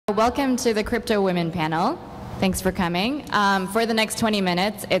Welcome to the CryptoWomen panel. Thanks for coming. For the next 20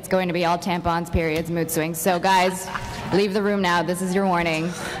 minutes, it's going to be all tampons, periods, mood swings. So guys, leave the room now. This is your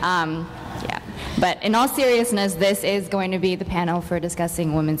warning. But in all seriousness, this is going to be the panel for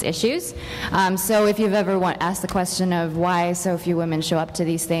discussing women's issues. So if you've ever asked the question of why so few women show up to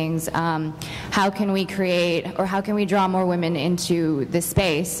these things, how can we create, or how can we draw more women into this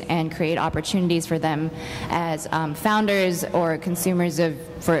space and create opportunities for them as founders or consumers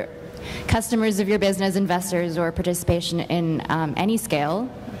for customers of your business, investors, or participation in any scale?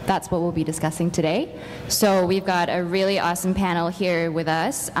 That's what we'll be discussing today. So we've got a really awesome panel here with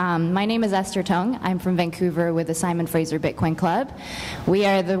us. My name is Esther Tung. I'm from Vancouver with the Simon Fraser Bitcoin Club. We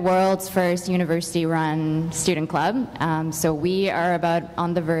are the world's first university-run student club. So we are about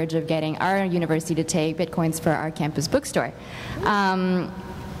on the verge of getting our university to take Bitcoins for our campus bookstore.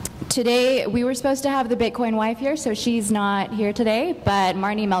 Today, we were supposed to have the Bitcoin wife here, so she's not here today, but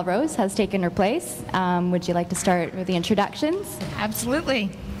Marnie Melrose has taken her place. Would you like to start with the introductions? Absolutely.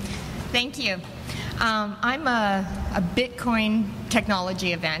 Thank you. I'm a Bitcoin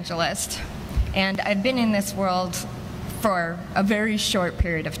technology evangelist, and I've been in this world for a very short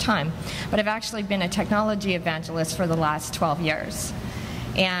period of time, but I've actually been a technology evangelist for the last 12 years.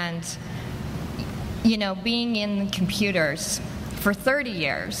 And, you know, being in computers for 30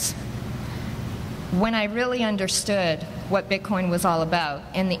 years, when I really understood what Bitcoin was all about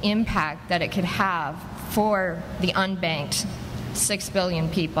and the impact that it could have for the unbanked 6 billion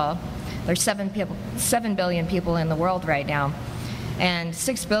people. There's 7 billion people in the world right now, and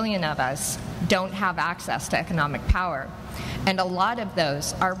 6 billion of us don't have access to economic power. And a lot of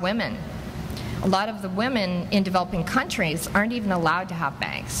those are women. A lot of the women in developing countries aren't even allowed to have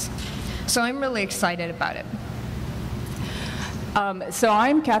banks. So I'm really excited about it. So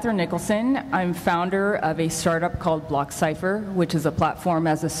I'm Catheryne Nicholson. I'm founder of a startup called BlockCypher, which is a platform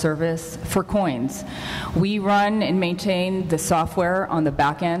as a service for coins. We run and maintain the software on the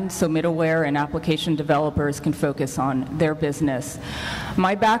back end so middleware and application developers can focus on their business.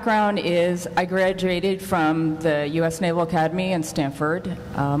 My background is I graduated from the U.S. Naval Academy in Stanford.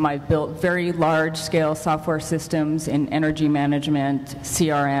 I built very large-scale software systems in energy management,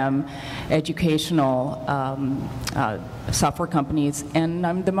 CRM, educational software companies, and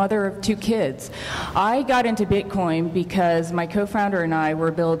I'm the mother of 2 kids. I got into Bitcoin because my co-founder and I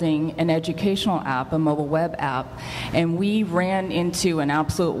were building an educational app, a mobile web app, and we ran into an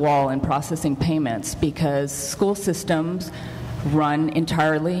absolute wall in processing payments because school systems run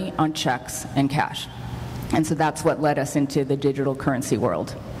entirely on checks and cash. And so that's what led us into the digital currency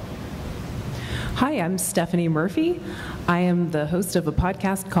world. Hi, I'm Stephanie Murphy. I am the host of a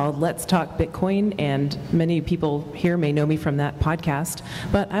podcast called Let's Talk Bitcoin, and many people here may know me from that podcast.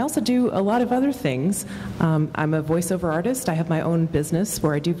 But I also do a lot of other things. I'm a voiceover artist. I have my own business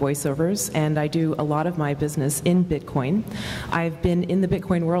where I do voiceovers, and I do a lot of my business in Bitcoin. I've been in the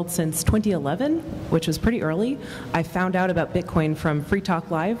Bitcoin world since 2011, which was pretty early. I found out about Bitcoin from Free Talk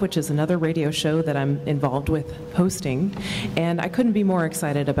Live, which is another radio show that I'm involved with hosting. And I couldn't be more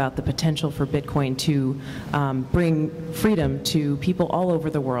excited about the potential for Bitcoin to bring freedom to people all over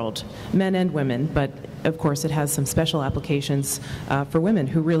the world, men and women, but of course it has some special applications for women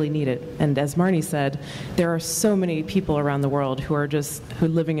who really need it. And as Marnie said, there are so many people around the world who are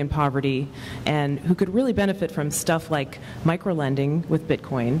living in poverty and who could really benefit from stuff like microlending with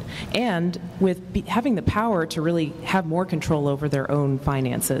Bitcoin and with having the power to really have more control over their own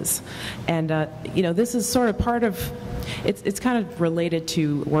finances. And you know, this is sort of part of it's kind of related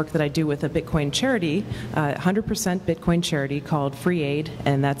to work that I do with a Bitcoin charity, 100% Bitcoin charity called Free Aid,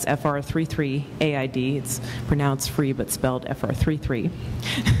 and that's FR33 AID. It's pronounced free but spelled FR33.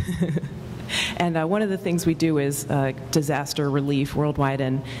 And one of the things we do is disaster relief worldwide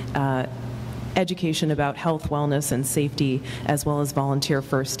and education about health, wellness, and safety, as well as volunteer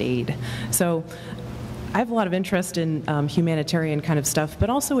first aid. So I have a lot of interest in humanitarian kind of stuff, but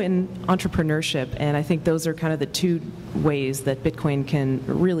also in entrepreneurship, and I think those are kind of the 2 ways that Bitcoin can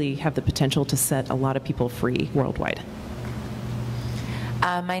really have the potential to set a lot of people free worldwide.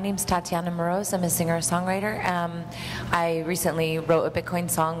 My name's Tatiana Moroz. I'm a singer-songwriter. I recently wrote a Bitcoin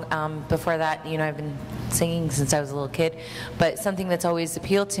song. Before that, you know, I've been singing since I was a little kid. But something that's always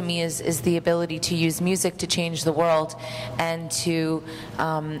appealed to me is the ability to use music to change the world and to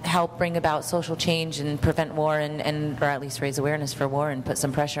help bring about social change and prevent war or at least raise awareness for war and put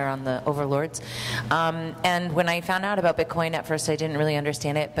some pressure on the overlords. And when I found out about Bitcoin, at first I didn't really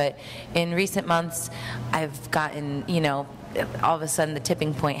understand it. But in recent months, I've gotten, you know, all of a sudden the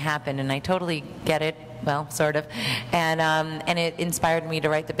tipping point happened, and I totally get it. well, sort of. And it inspired me to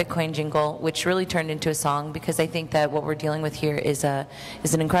write the Bitcoin jingle, which really turned into a song, because I think that what we're dealing with here is an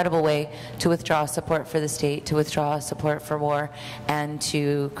incredible way to withdraw support for the state, to withdraw support for war, and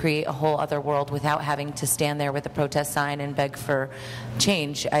to create a whole other world without having to stand there with a protest sign and beg for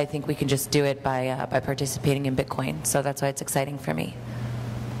change. I think we can just do it by participating in Bitcoin. So that's why it's exciting for me.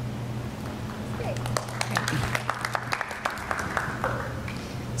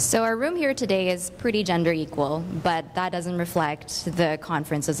 So our room here today is pretty gender equal, but that doesn't reflect the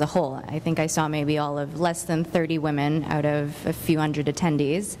conference as a whole. I think I saw maybe all of less than 30 women out of a few hundred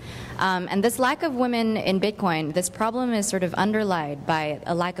attendees. And this lack of women in Bitcoin, this problem is sort of underlined by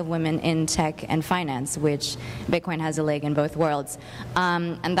a lack of women in tech and finance, which Bitcoin has a leg in both worlds.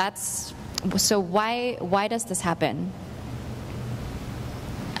 And that's, so why does this happen?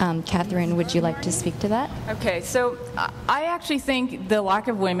 Catheryne, would you like to speak to that? Okay, so I actually think the lack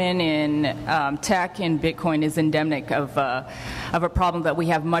of women in tech and Bitcoin is endemic of a problem that we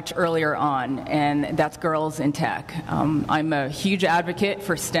have much earlier on, and that's girls in tech. I'm a huge advocate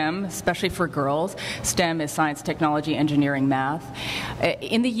for STEM, especially for girls. STEM is science, technology, engineering, math.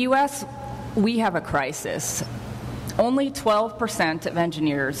 In the US, we have a crisis. Only 12% of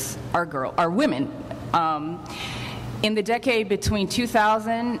engineers are women. In the decade between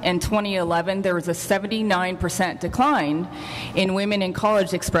 2000 and 2011, there was a 79% decline in women in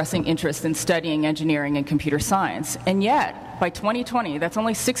college expressing interest in studying engineering and computer science. And yet, by 2020, that's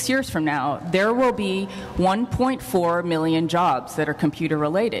only 6 years from now, there will be 1.4 million jobs that are computer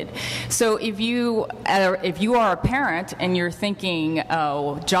related. So if you are a parent and you're thinking,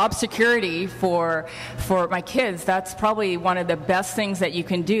 oh, job security for my kids, that's probably one of the best things that you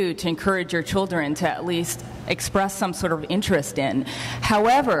can do to encourage your children to at least express some sort of interest in.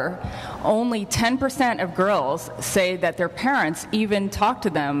 However, only 10% of girls say that their parents even talk to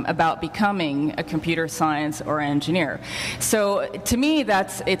them about becoming a computer science or engineer. So to me,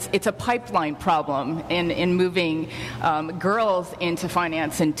 it's a pipeline problem in moving girls into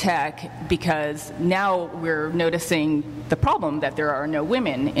finance and tech, because now we're noticing the problem that there are no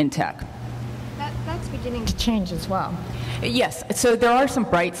women in tech. That's beginning to change as well. Yes, so there are some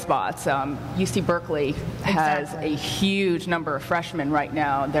bright spots. UC Berkeley has a huge number of freshmen right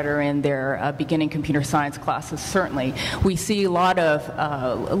now that are in their beginning computer science classes, certainly. We see a lot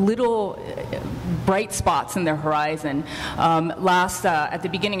of little bright spots in the horizon. At the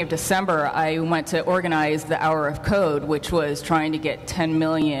beginning of December, I went to organize the Hour of Code, which was trying to get 10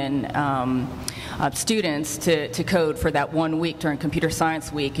 million students to code for that 1 week during Computer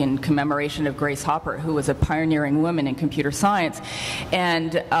Science Week in commemoration of Grace Hopper, who was a pioneering woman in computer science.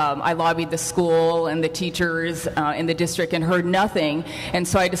 And I lobbied the school and the teachers in the district and heard nothing. And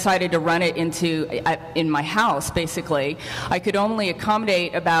so I decided to run it in my house, basically. I could only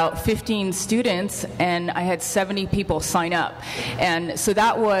accommodate about 15 students, and I had 70 people sign up. And so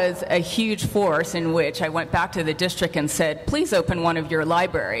that was a huge force in which I went back to the district and said, please open one of your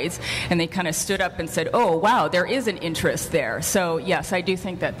libraries. And they kind of stood up and said, oh, wow, there is an interest there. So yes, I do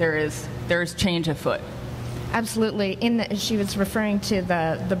think that there is change afoot. Absolutely. She was referring to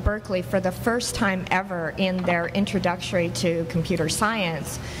the Berkeley, for the first time ever in their introductory to computer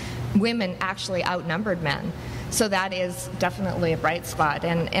science, women actually outnumbered men. So that is definitely a bright spot.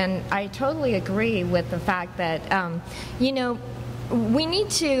 And I totally agree with the fact that, we need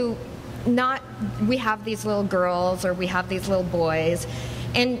to we have these little girls or we have these little boys,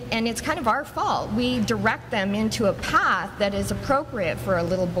 and it's kind of our fault. We direct them into a path that is appropriate for a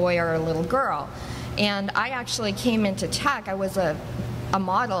little boy or a little girl. And I actually came into tech. I was a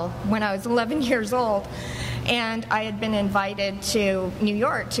model when I was 11 years old, and I had been invited to New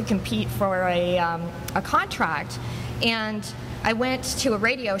York to compete for a contract. And I went to a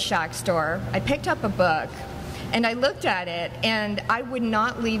Radio Shack store. I picked up a book, and I looked at it, and I would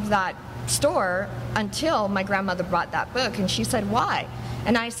not leave that store until my grandmother brought that book. And she said, why?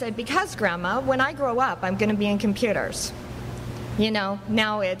 And I said, because, Grandma, when I grow up, I'm going to be in computers.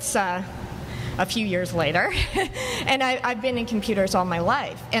 Now it's a few years later, and I've been in computers all my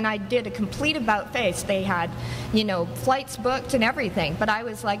life. And I did a complete about-face. They had, flights booked and everything. But I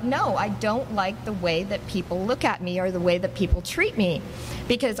was like, no, I don't like the way that people look at me or the way that people treat me,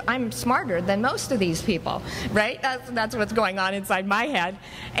 because I'm smarter than most of these people, right? That's what's going on inside my head.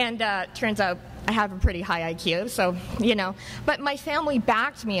 And turns out I have a pretty high IQ, so, But my family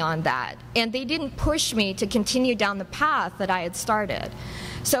backed me on that, and they didn't push me to continue down the path that I had started.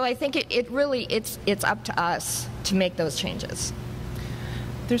 So I think it's up to us to make those changes.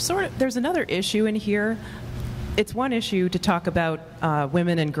 There's another issue in here. it's one issue to talk about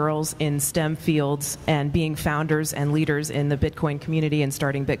women and girls in STEM fields and being founders and leaders in the Bitcoin community and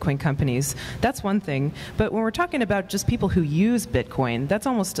starting Bitcoin companies. That's one thing. But when we're talking about just people who use Bitcoin, that's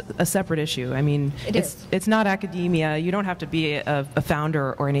almost a separate issue. I mean, it's not academia. You don't have to be a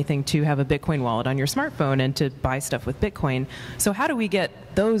founder or anything to have a Bitcoin wallet on your smartphone and to buy stuff with Bitcoin. So how do we get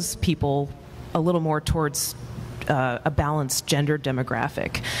those people a little more towards a balanced gender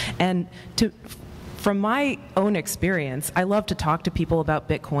demographic? And from my own experience, I love to talk to people about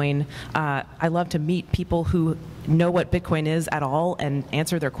Bitcoin. I love to meet people who know what Bitcoin is at all and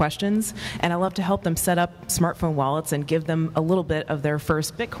answer their questions. And I love to help them set up smartphone wallets and give them a little bit of their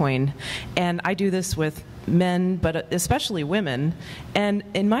first Bitcoin. And I do this with men, but especially women. And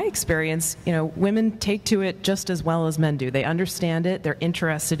in my experience, women take to it just as well as men do. They understand it, they're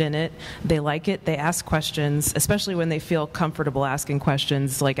interested in it, they like it, they ask questions, especially when they feel comfortable asking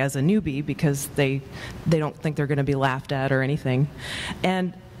questions, like as a newbie, because they don't think they're going to be laughed at or anything.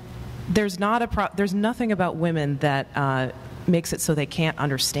 And there's nothing about women that makes it so they can't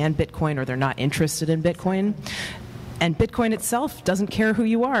understand Bitcoin or they're not interested in Bitcoin. And Bitcoin itself doesn't care who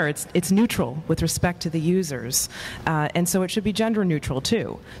you are. It's neutral with respect to the users. And so it should be gender neutral,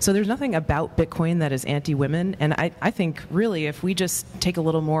 too. So there's nothing about Bitcoin that is anti-women. And I think, really, if we just take a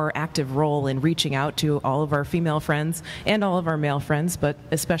little more active role in reaching out to all of our female friends and all of our male friends, but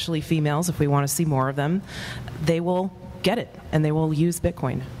especially females, if we want to see more of them, they will get it, and they will use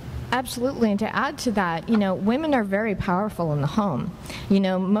Bitcoin. Absolutely, and to add to that, women are very powerful in the home.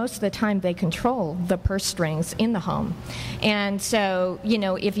 Most of the time they control the purse strings in the home. And so,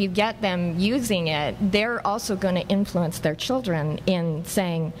 if you get them using it, they're also going to influence their children in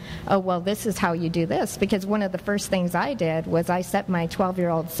saying, oh, well, this is how you do this. Because one of the first things I did was I set my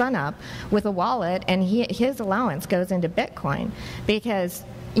 12-year-old son up with a wallet, and his allowance goes into Bitcoin. Because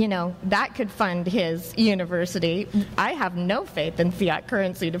that could fund his university. I have no faith in fiat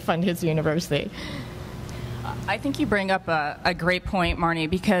currency to fund his university. I think you bring up a great point, Marnie,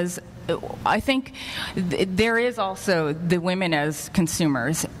 because I think there is also the women as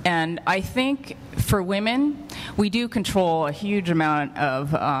consumers. And I think for women, we do control a huge amount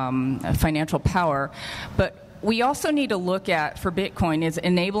of financial power. But we also need to look at, for Bitcoin, is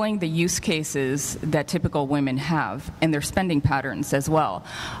enabling the use cases that typical women have and their spending patterns as well.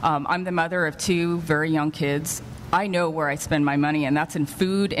 I'm the mother of 2 very young kids. I know where I spend my money, and that's in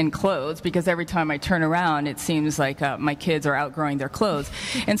food and clothes, because every time I turn around, it seems like my kids are outgrowing their clothes.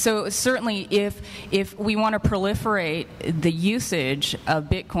 And so certainly if we want to proliferate the usage of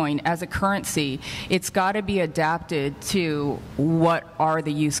Bitcoin as a currency, it's got to be adapted to what are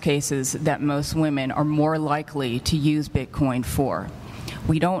the use cases that most women are more likely to use Bitcoin for.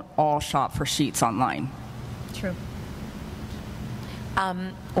 We don't all shop for sheets online. True.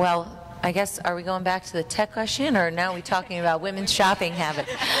 Well, I guess, are we going back to the tech question, or now are we talking about women's shopping habits?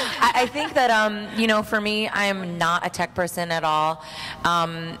 I think that, for me, I am not a tech person at all.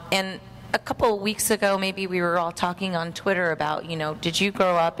 And a couple of weeks ago, maybe we were all talking on Twitter about, did you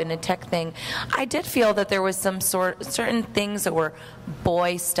grow up in a tech thing? I did feel that there was certain things that were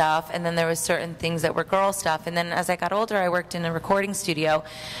boy stuff, and then there was certain things that were girl stuff. And then as I got older, I worked in a recording studio,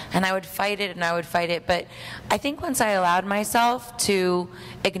 and I would fight it, and I would fight it. But I think once I allowed myself to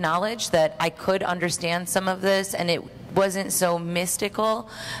acknowledge that I could understand some of this, and it wasn't so mystical,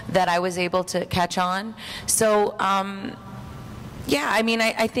 that I was able to catch on. So, yeah, I mean,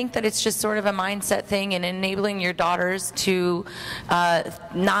 I think that it's just sort of a mindset thing, and enabling your daughters to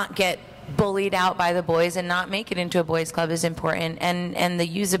not get bullied out by the boys and not make it into a boys' club is important. And the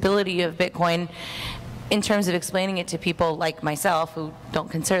usability of Bitcoin, in terms of explaining it to people like myself who don't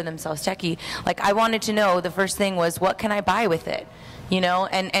consider themselves techie, like, I wanted to know, the first thing was, what can I buy with it?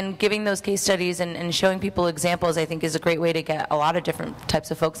 And giving those case studies and showing people examples, I think, is a great way to get a lot of different types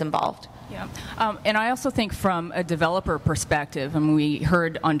of folks involved. Yeah, and I also think from a developer perspective, and we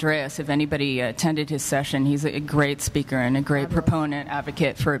heard Andreas, if anybody attended his session, he's a great speaker and a great proponent,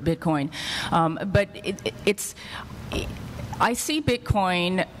 advocate for Bitcoin. But I see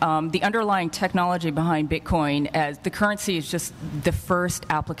Bitcoin, the underlying technology behind Bitcoin, as the currency is just the first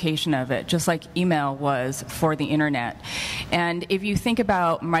application of it, just like email was for the internet. And if you think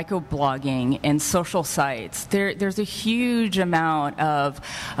about microblogging and social sites, there's a huge amount of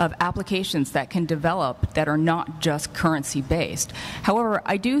applications that can develop that are not just currency-based. However,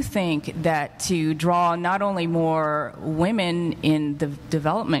 I do think that to draw not only more women in the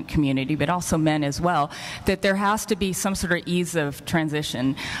development community, but also men as well, that there has to be some sort of ease of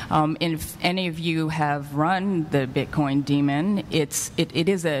transition. If any of you have run the Bitcoin daemon, it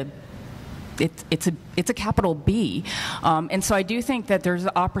is it's a capital B. And so I do think that there's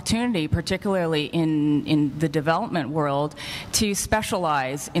an opportunity, particularly in the development world, to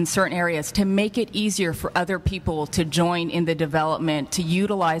specialize in certain areas, to make it easier for other people to join in the development, to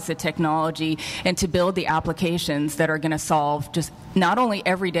utilize the technology, and to build the applications that are going to solve just not only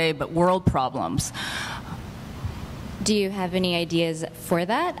everyday but world problems. Do you have any ideas for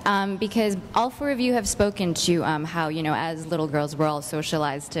that? Because all four of you have spoken to how, as little girls, we're all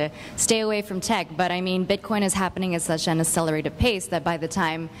socialized to stay away from tech. But I mean, Bitcoin is happening at such an accelerated pace that by the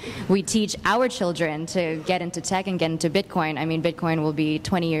time we teach our children to get into tech and get into Bitcoin, I mean, Bitcoin will be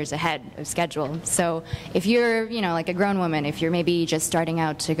 20 years ahead of schedule. So if you're, like a grown woman, if you're maybe just starting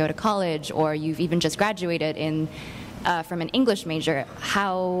out to go to college, or you've even just graduated from an English major,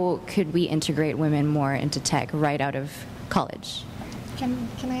 how could we integrate women more into tech right out of college? Can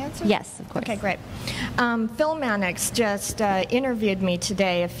I answer? Yes, of course. Okay, great. Phil Mannix just interviewed me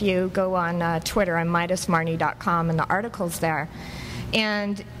today. If you go on Twitter, I'm MidasMarnie.com, and the article's there.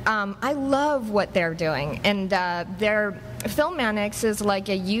 And I love what they're doing. And Phil Mannix is like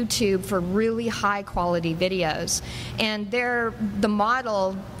a YouTube for really high-quality videos. And the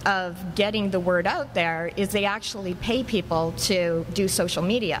model of getting the word out there is they actually pay people to do social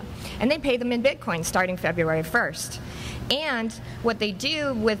media. And they pay them in Bitcoin starting February 1st. And what they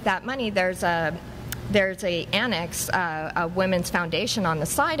do with that money, there's a annex, a women's foundation on the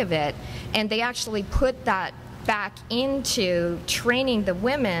side of it, and they actually put that back into training the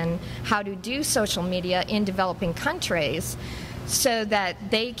women how to do social media in developing countries so that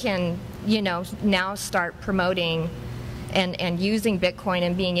they can, now start promoting and using Bitcoin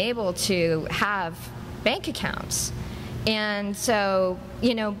and being able to have bank accounts. And so,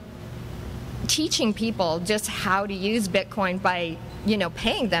 teaching people just how to use Bitcoin by,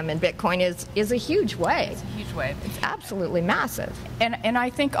 paying them in Bitcoin is a huge way. It's a huge way. It's absolutely massive. And I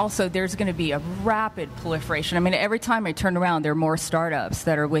think also there's going to be a rapid proliferation. I mean, every time I turn around, there are more startups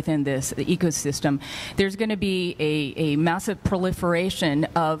that are within this ecosystem. There's going to be a massive proliferation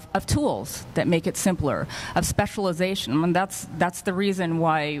of tools that make it simpler, of specialization. I mean, that's the reason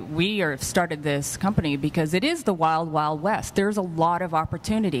why we have started this company, because it is the wild, wild west. There's a lot of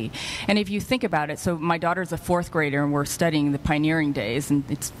opportunity. And if you think about it, so my daughter's a 4th grader, and we're studying the pioneering days, and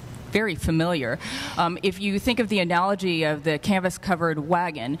it's very familiar. If you think of the analogy of the canvas-covered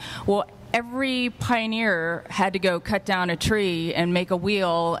wagon, well, every pioneer had to go cut down a tree and make a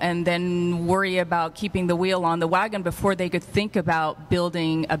wheel and then worry about keeping the wheel on the wagon before they could think about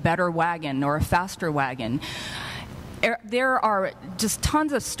building a better wagon or a faster wagon. There are just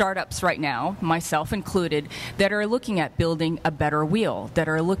tons of startups right now, myself included, that are looking at building a better wheel, that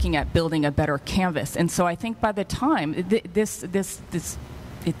are looking at building a better canvas. And so I think by the time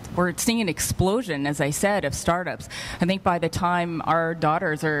we're seeing an explosion, as I said, of startups. I think by the time our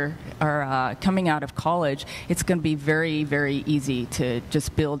daughters are coming out of college, it's going to be very, very easy to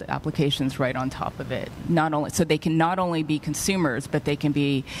just build applications right on top of it. So they can not only be consumers, but they can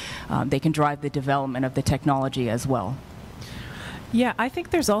drive the development of the technology as well. Yeah, I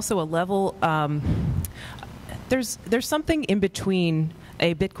think there's also a level. There's something in between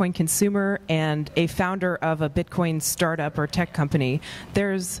a Bitcoin consumer and a founder of a Bitcoin startup or tech company.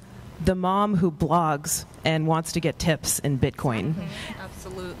 There's the mom who blogs and wants to get tips in Bitcoin.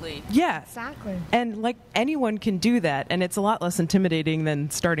 Absolutely. Yeah. Exactly. And anyone can do that, and it's a lot less intimidating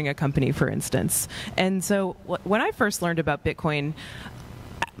than starting a company, for instance. And so when I first learned about Bitcoin,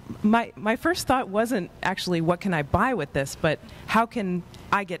 my first thought wasn't actually what can I buy with this, but how can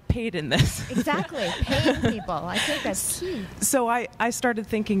I get paid in this? Exactly. Paying people. I think that's key. So I started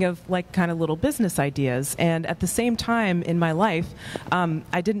thinking of kind of little business ideas. And at the same time in my life,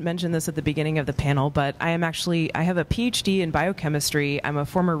 I didn't mention this at the beginning of the panel, but I have a PhD in biochemistry. I'm a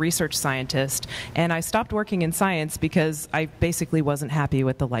former research scientist. And I stopped working in science because I basically wasn't happy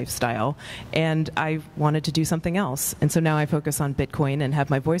with the lifestyle. And I wanted to do something else. And so now I focus on Bitcoin and have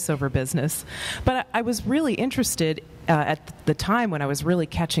my voiceover business. But I was really interested at the time when I was really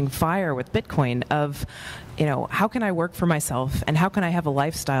catching fire with Bitcoin of, how can I work for myself and how can I have a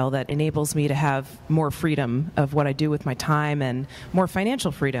lifestyle that enables me to have more freedom of what I do with my time and more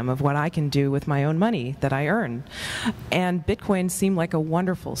financial freedom of what I can do with my own money that I earn. And Bitcoin seemed like a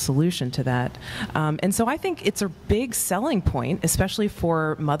wonderful solution to that. And so I think it's a big selling point, especially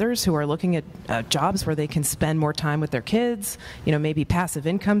for mothers who are looking at jobs where they can spend more time with their kids, maybe passive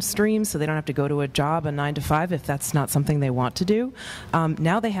income streams so they don't have to go to a job, a 9-to-5, if that's not something they want to do.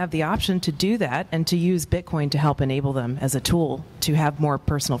 Now they have the option to do that and to use Bitcoin to help enable them as a tool to have more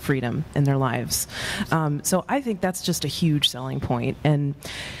personal freedom in their lives. So I think that's just a huge selling point. And,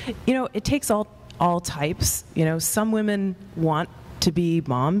 it takes all types. Some women want to be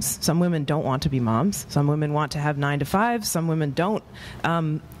moms. Some women don't want to be moms. Some women want to have 9 to 5. Some women don't.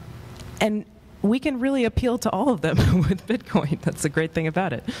 And we can really appeal to all of them with Bitcoin. That's the great thing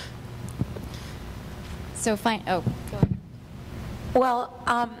about it. So fine. Oh, go ahead.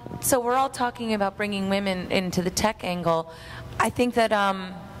 Well, so we're all talking about bringing women into the tech angle. I think that,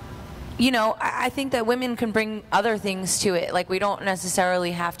 I think that women can bring other things to it. Like, we don't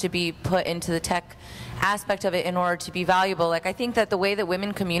necessarily have to be put into the tech aspect of it in order to be valuable. Like, I think that the way that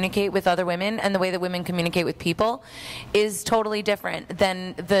women communicate with other women and the way that women communicate with people is totally different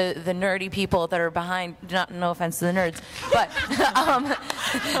than the nerdy people that are behind, no offense to the nerds, but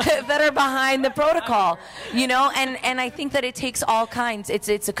that are behind the protocol, and I think that it takes all kinds.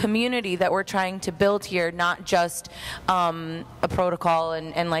 It's a community that we're trying to build here, not just a protocol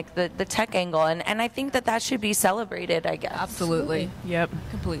and like the tech angle, and I think that should be celebrated, I guess. Absolutely. Yep.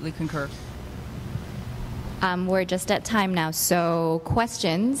 Completely concur. We're just at time now, so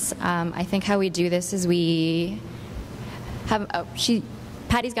questions. I think how we do this is we have,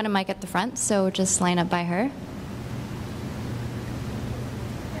 Patty's got a mic at the front, so just line up by her.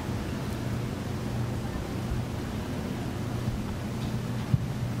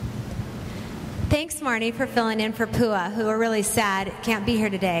 Thanks, Marnie, for filling in for Pua, who are really sad can't be here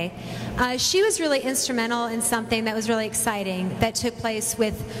today. She was really instrumental in something that was really exciting that took place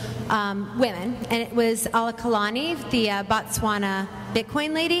with women, and it was Ala Kalani, the Botswana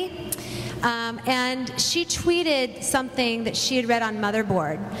Bitcoin lady. And she tweeted something that she had read on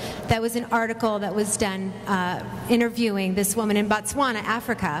Motherboard. That was an article that was done interviewing this woman in Botswana,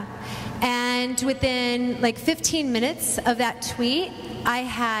 Africa. And within like 15 minutes of that tweet, I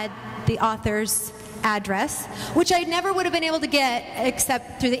had the author's address, which I never would have been able to get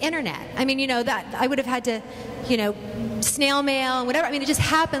except through the internet. I mean, that I would have had to, snail mail and whatever. I mean, it just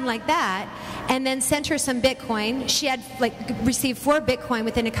happened like that. And then sent her some Bitcoin. She had received 4 Bitcoin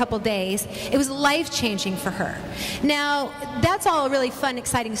within a couple days. It was life-changing for her. Now, that's all a really fun,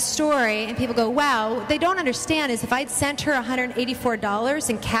 exciting story, and people go, wow. What they don't understand is if I'd sent her $184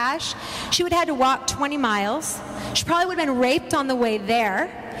 in cash, she would have had to walk 20 miles. She probably would have been raped on the way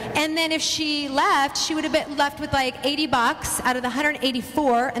there. And then if she left, she would have been left with like $80 out of the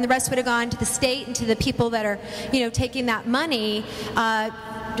 184, and the rest would have gone to the state and to the people that are, taking that money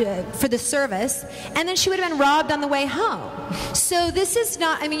for the service, and then she would have been robbed on the way home. So this is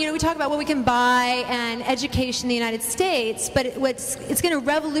not, we talk about what we can buy and education in the United States, but it's going to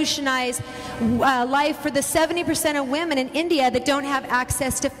revolutionize life for the 70% of women in India that don't have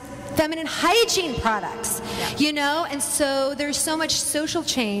access to feminine hygiene products, and so there's so much social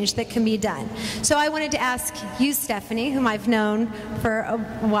change that can be done. So I wanted to ask you, Stephanie, whom I've known for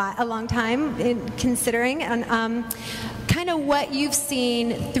a long time, considering, and kind of what you've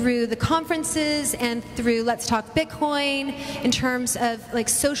seen through the conferences and through Let's Talk Bitcoin in terms of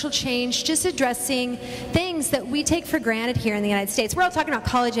social change, just addressing things that we take for granted here in the United States. We're all talking about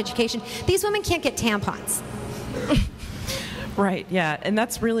college education. These women can't get tampons. Right, yeah, and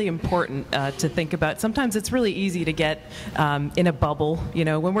that's really important to think about. Sometimes it's really easy to get in a bubble.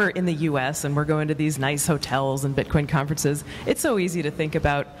 When we're in the U.S. and we're going to these nice hotels and Bitcoin conferences, it's so easy to think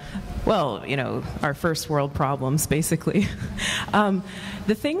about, our first world problems, basically.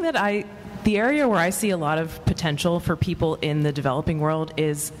 The area where I see a lot of potential for people in the developing world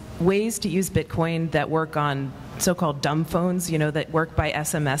is ways to use Bitcoin that work on so-called dumb phones, that work by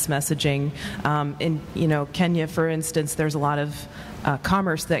SMS messaging. In Kenya, for instance, there's a lot of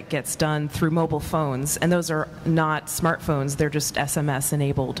commerce that gets done through mobile phones, and those are not smartphones, they're just SMS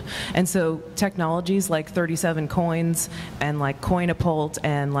enabled. And so technologies like 37 coins and like Coinapult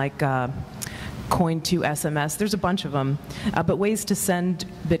and like Coin2SMS, there's a bunch of them, but ways to send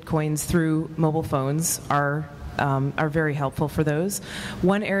Bitcoins through mobile phones are very helpful for those.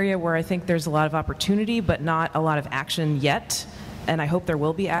 One area where I think there's a lot of opportunity but not a lot of action yet, and I hope there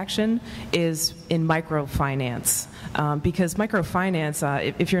will be action, is in microfinance. Because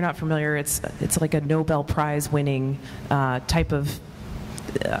microfinance, if you're not familiar, it's like a Nobel Prize winning type of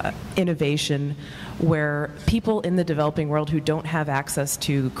innovation where people in the developing world who don't have access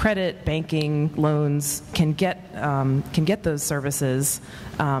to credit, banking, loans can get those services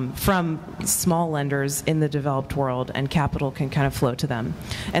from small lenders in the developed world, and capital can kind of flow to them.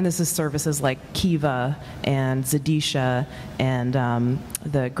 And this is services like Kiva and Zadisha and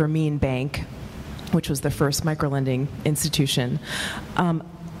the Grameen Bank, which was the first microlending institution.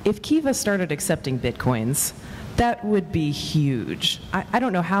 If Kiva started accepting Bitcoins, that would be huge. I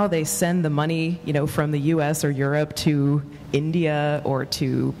don't know how they send the money, from the U.S. or Europe to India or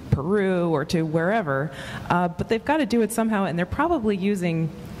to Peru or to wherever, but they've got to do it somehow, and they're probably using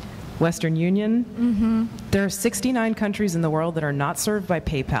Western Union. There are 69 countries in the world that are not served by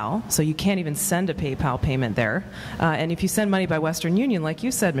PayPal, so you can't even send a PayPal payment there. And if you send money by Western Union, like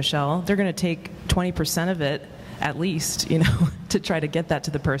you said, Michelle, they're going to take 20% of it at least, to try to get that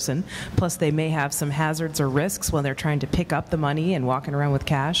to the person. Plus, they may have some hazards or risks when they're trying to pick up the money and walking around with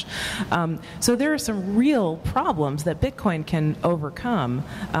cash. So there are some real problems that Bitcoin can overcome.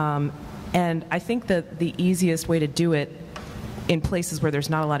 And I think that the easiest way to do it in places where there's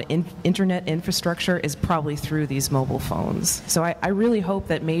not a lot of internet infrastructure is probably through these mobile phones. So I really hope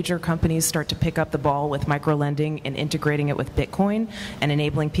that major companies start to pick up the ball with microlending and integrating it with Bitcoin and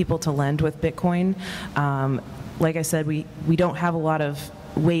enabling people to lend with Bitcoin. Like I said, we don't have a lot of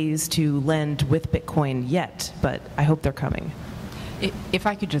ways to lend with Bitcoin yet, but I hope they're coming. If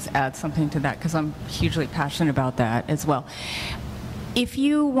I could just add something to that, because I'm hugely passionate about that as well. If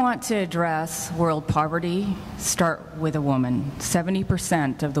you want to address world poverty, start with a woman.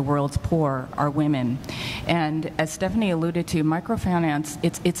 70% of the world's poor are women. And as Stephanie alluded to, microfinance,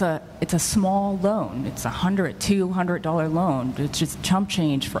 it's a small loan. It's $100, $200 loan. It's just chump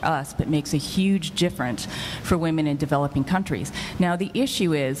change for us, but makes a huge difference for women in developing countries. Now, the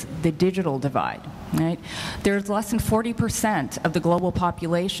issue is the digital divide. Right? There's less than 40% of the global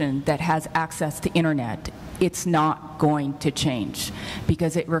population that has access to internet. It's not going to change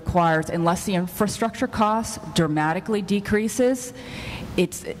because it requires, unless the infrastructure cost dramatically decreases,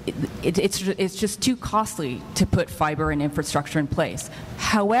 it's just too costly to put fiber and infrastructure in place.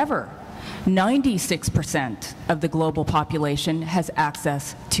 However, 96% of the global population has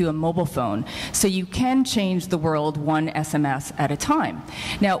access to a mobile phone. So you can change the world one SMS at a time.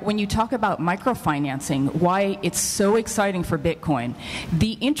 Now, when you talk about microfinancing, why it's so exciting for Bitcoin,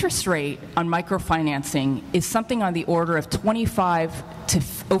 the interest rate on microfinancing is something on the order of 25 to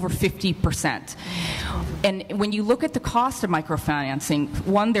over 50%. And when you look at the cost of microfinancing,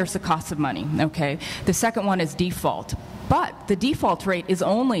 one, there's the cost of money, okay? The second one is default. But the default rate is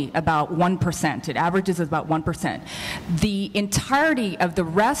only about 1%. It averages about 1%. The entirety of the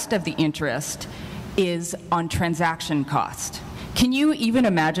rest of the interest is on transaction cost. Can you even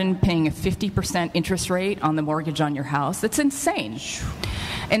imagine paying a 50% interest rate on the mortgage on your house? That's insane.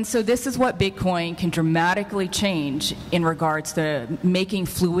 And so this is what Bitcoin can dramatically change in regards to making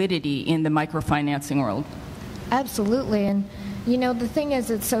fluidity in the microfinancing world. Absolutely. And the thing is,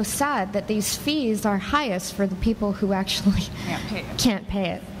 it's so sad that these fees are highest for the people who actually can't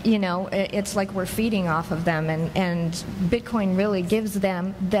pay it. It's like we're feeding off of them, and Bitcoin really gives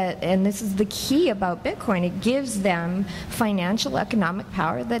them that, and this is the key about Bitcoin, it gives them financial economic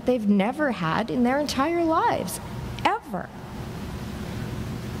power that they've never had in their entire lives, ever.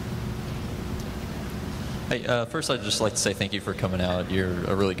 Hey, first I'd just like to say thank you for coming out. You're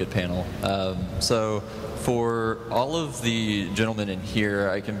a really good panel. So for all of the gentlemen in here,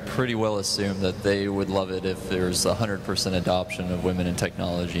 I can pretty well assume that they would love it if there's 100% adoption of women in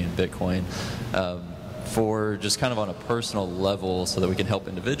technology and Bitcoin. For just kind of on a personal level, so that we can help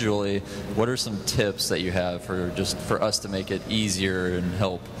individually, what are some tips that you have for us to make it easier and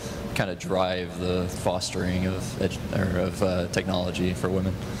help kind of drive the fostering of technology for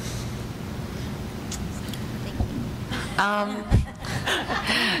women? I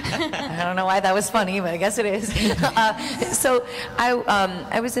don't know why that was funny, but I guess it is. So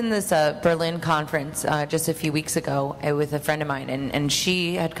I was in this Berlin conference just a few weeks ago with a friend of mine, and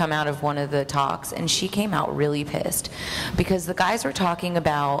she had come out of one of the talks, and she came out really pissed because the guys were talking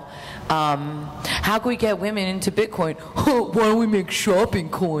about how can we get women into Bitcoin? Why don't we make shopping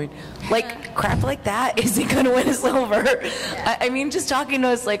coin? Like crap like that isn't going to win us over. I mean, just talking to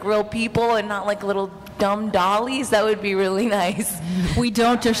us like real people and not like little dumb dollies, that would be really nice. We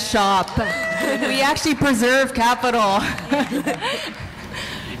don't just shop. We actually preserve capital.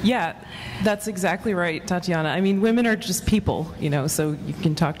 Yeah, that's exactly right, Tatiana. I mean, women are just people, so you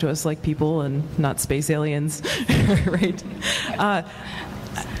can talk to us like people and not space aliens, right?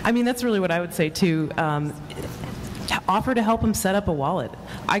 I mean, that's really what I would say, too. Offer to help them set up a wallet.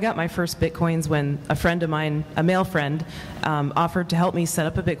 I got my first Bitcoins when a friend of mine, a male friend, offered to help me set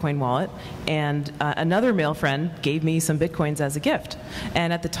up a Bitcoin wallet, and another male friend gave me some Bitcoins as a gift.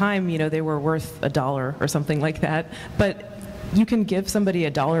 And at the time, they were worth $1 or something like that. But you can give somebody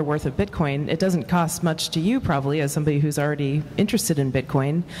 $1 worth of Bitcoin. It doesn't cost much to you, probably, as somebody who's already interested in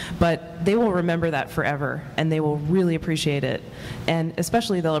Bitcoin, but they will remember that forever, and they will really appreciate it. And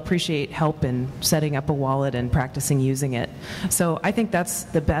especially they'll appreciate help in setting up a wallet and practicing using it. So I think that's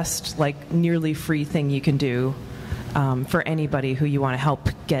the best, nearly free thing you can do for anybody who you want to help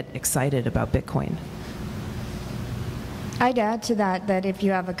get excited about Bitcoin. I'd add to that if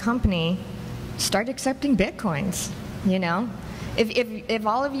you have a company, start accepting Bitcoins. if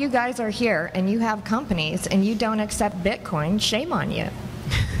all of you guys are here and you have companies and you don't accept Bitcoin, shame on you.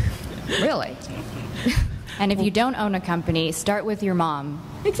 Really. And if you don't own a company, start with your mom.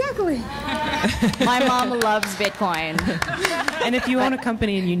 Exactly. My mom loves Bitcoin. And if you own a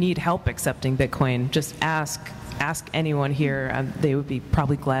company and you need help accepting Bitcoin, just ask anyone here. They would be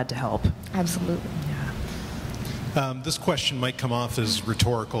probably glad to help. Absolutely. This question might come off as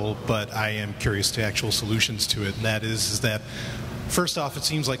rhetorical, but I am curious to actual solutions to it, and that is that first off, it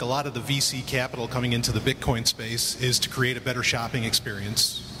seems like a lot of the VC capital coming into the Bitcoin space is to create a better shopping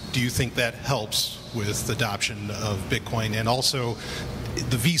experience. Do you think that helps with adoption of Bitcoin? And also,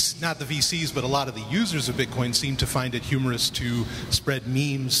 not the VCs, but a lot of the users of Bitcoin seem to find it humorous to spread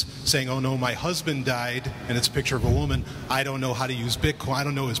memes saying, oh no, my husband died, and it's a picture of a woman. I don't know how to use Bitcoin. I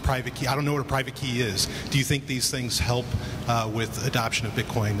don't know his private key. I don't know what a private key is. Do you think these things help with adoption of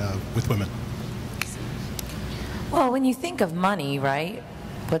Bitcoin with women? Well, when you think of money, right,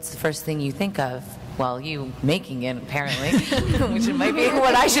 what's the first thing you think of? Well, you making it, apparently, which might be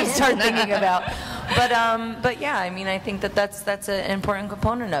what I should start thinking about. But yeah, I mean, I think that's an important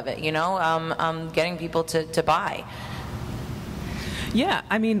component of it, you know, getting people to buy. Yeah,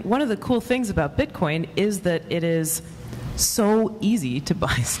 I mean, one of the cool things about Bitcoin is that it is so easy to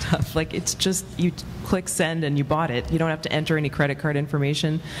buy stuff. Like, it's just, you click send and you bought it. You don't have to enter any credit card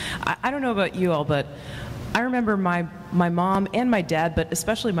information. I don't know about you all, but I remember my mom and my dad, but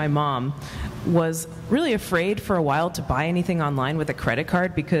especially my mom, was really afraid for a while to buy anything online with a credit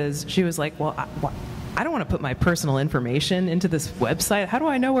card because she was like, well, I don't want to put my personal information into this website. How do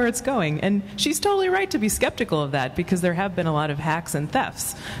I know where it's going? And she's totally right to be skeptical of that because there have been a lot of hacks and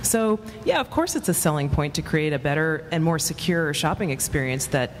thefts. So yeah, of course it's a selling point to create a better and more secure shopping experience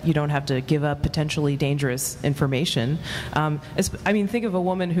that you don't have to give up potentially dangerous information. I mean, think of a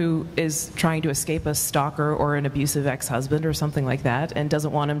woman who is trying to escape a stalker or an abusive ex-husband or something like that and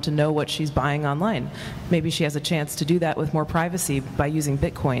doesn't want him to know what she's buying online. Maybe she has a chance to do that with more privacy by using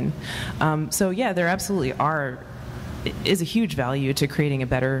Bitcoin. So yeah, there absolutely is a huge value to creating a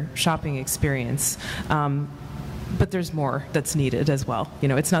better shopping experience. But there's more that's needed as well. You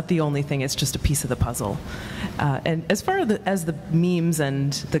know, it's not the only thing, it's just a piece of the puzzle. And as far as the memes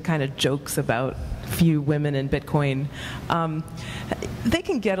and the kind of jokes about few women in Bitcoin, they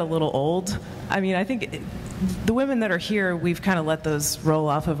can get a little old. I mean, I think the women that are here, we've kind of let those roll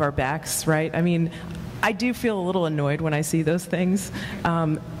off of our backs, right? I mean, I do feel a little annoyed when I see those things.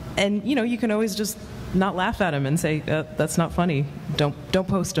 And, you know, you can always just not laugh at them and say, that's not funny. Don't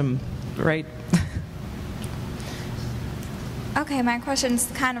post them, right? Okay, my question's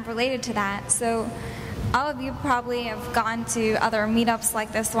kind of related to that. So all of you probably have gone to other meetups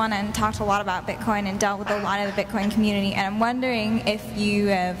like this one and talked a lot about Bitcoin and dealt with a lot of the Bitcoin community. And I'm wondering if you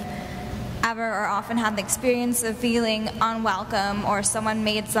have ever or often had the experience of feeling unwelcome or someone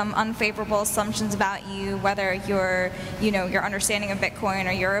made some unfavorable assumptions about you, whether your understanding of Bitcoin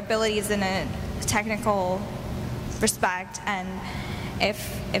or your abilities in a technical respect, and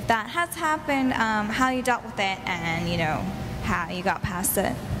if that has happened, how you dealt with it and, you know, how you got past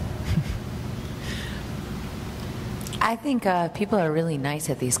it. I think people are really nice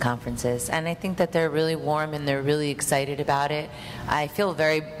at these conferences, and I think that they're really warm and they're really excited about it. I feel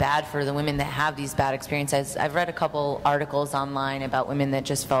very bad for the women that have these bad experiences. I've read a couple articles online about women that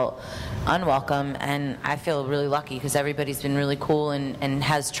just felt unwelcome, and I feel really lucky because everybody's been really cool and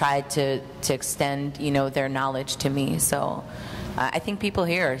has tried to extend, you know, their knowledge to me. So I think people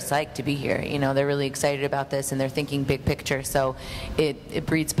here are psyched to be here. You know, they're really excited about this and they're thinking big picture. So it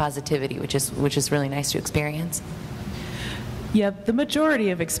breeds positivity, which is really nice to experience. Yeah, the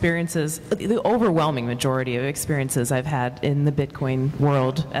majority of experiences, the overwhelming majority of experiences I've had in the Bitcoin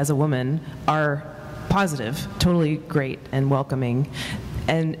world as a woman are positive, totally great and welcoming.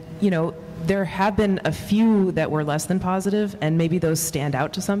 And, you know, there have been a few that were less than positive, and maybe those stand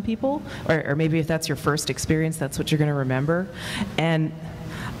out to some people, or maybe if that's your first experience, that's what you're going to remember. And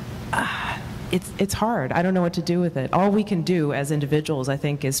it's hard. I don't know what to do with it. All we can do as individuals, I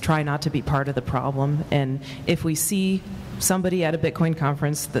think, is try not to be part of the problem. And if we see somebody at a Bitcoin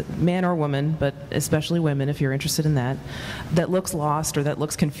conference, man or woman, but especially women if you're interested in that looks lost or that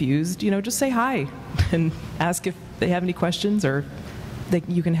looks confused, you know, just say hi and ask if they have any questions or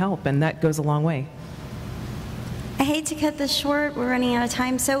you can help, and that goes a long way. I hate to cut this short, we're running out of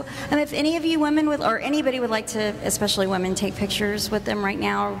time, so if any of you women or anybody would like to, especially women, take pictures with them right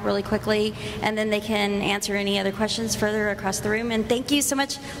now really quickly, and then they can answer any other questions further across the room. And thank you so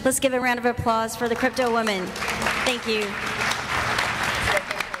much. Let's give a round of applause for the CryptoWomen. Thank you.